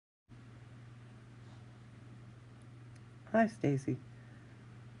Hi, Stacy.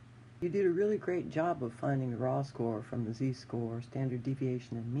 You did a really great job of finding the raw score from the z-score, standard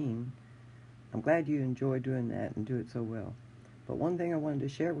deviation, and mean. I'm glad you enjoyed doing that and do it so well. But one thing I wanted to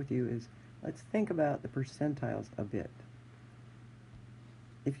share with you is let's think about the percentiles a bit.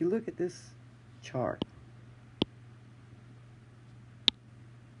 If you look at this chart,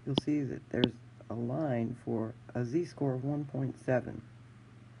 you'll see that there's a line for a z-score of 1.7.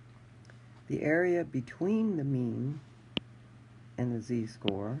 The area between the mean and the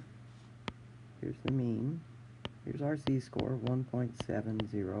z-score, here's the mean, here's our z-score,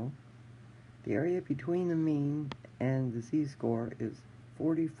 1.70. The area between the mean and the z-score is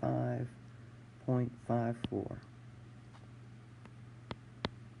 45.54.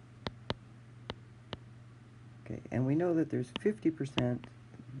 Okay, and we know that there's 50%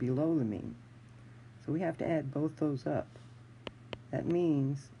 below the mean. So we have to add both those up. That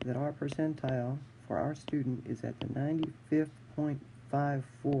means that our percentile for our student is at the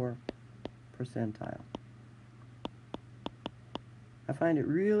 95.54 percentile. I find it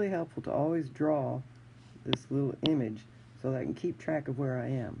really helpful to always draw this little image so that I can keep track of where I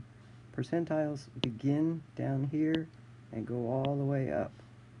am. Percentiles begin down here and go all the way up.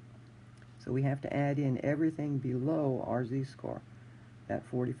 So we have to add in everything below our z-score, that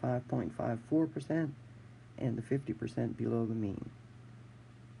 45.54% and the 50% below the mean.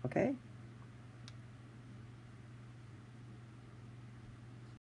 Okay?